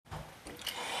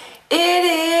It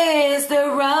is the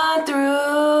run through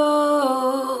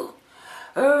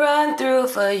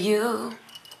for you.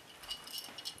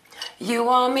 You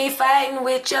want me fighting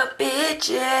with your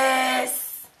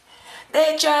bitches.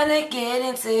 They tryna get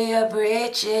into your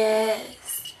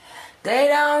britches. They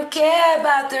don't care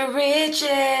about the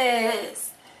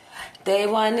riches. They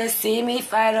wanna see me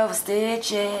fight over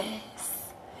stitches.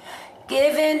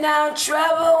 Giving out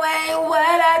trouble ain't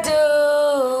what I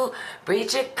do.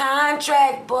 Breach a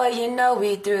contract, boy, you know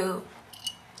we through.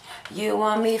 You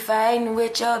want me fighting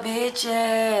with your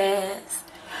bitches.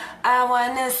 I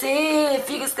wanna see if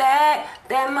you can stack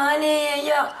that money in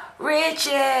your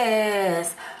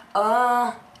riches.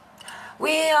 Oh,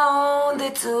 we own the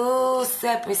two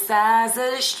separate sides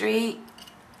of the street.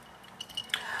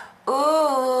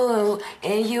 Ooh,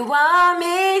 and you want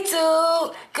me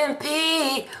to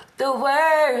compete the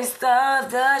worst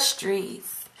of the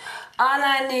streets. All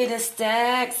I need is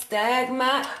stack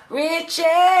my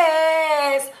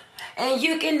riches. And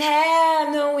you can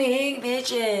have the weak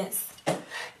bitches.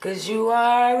 'Cause you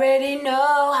already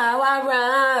know how I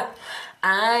rock.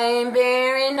 I ain't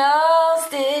bearing no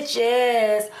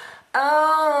stitches.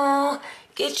 Oh,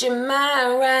 get your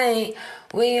mind right.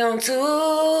 We on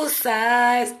two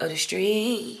sides of the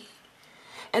street.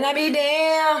 And I be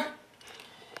damned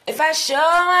if I show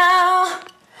out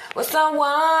with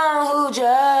someone who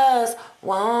just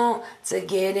want to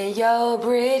get in your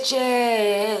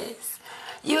britches.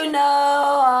 You know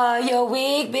all your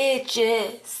weak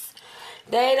bitches.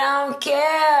 They don't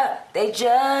care. They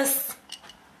just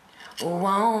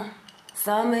want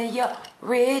some of your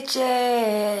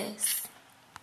riches.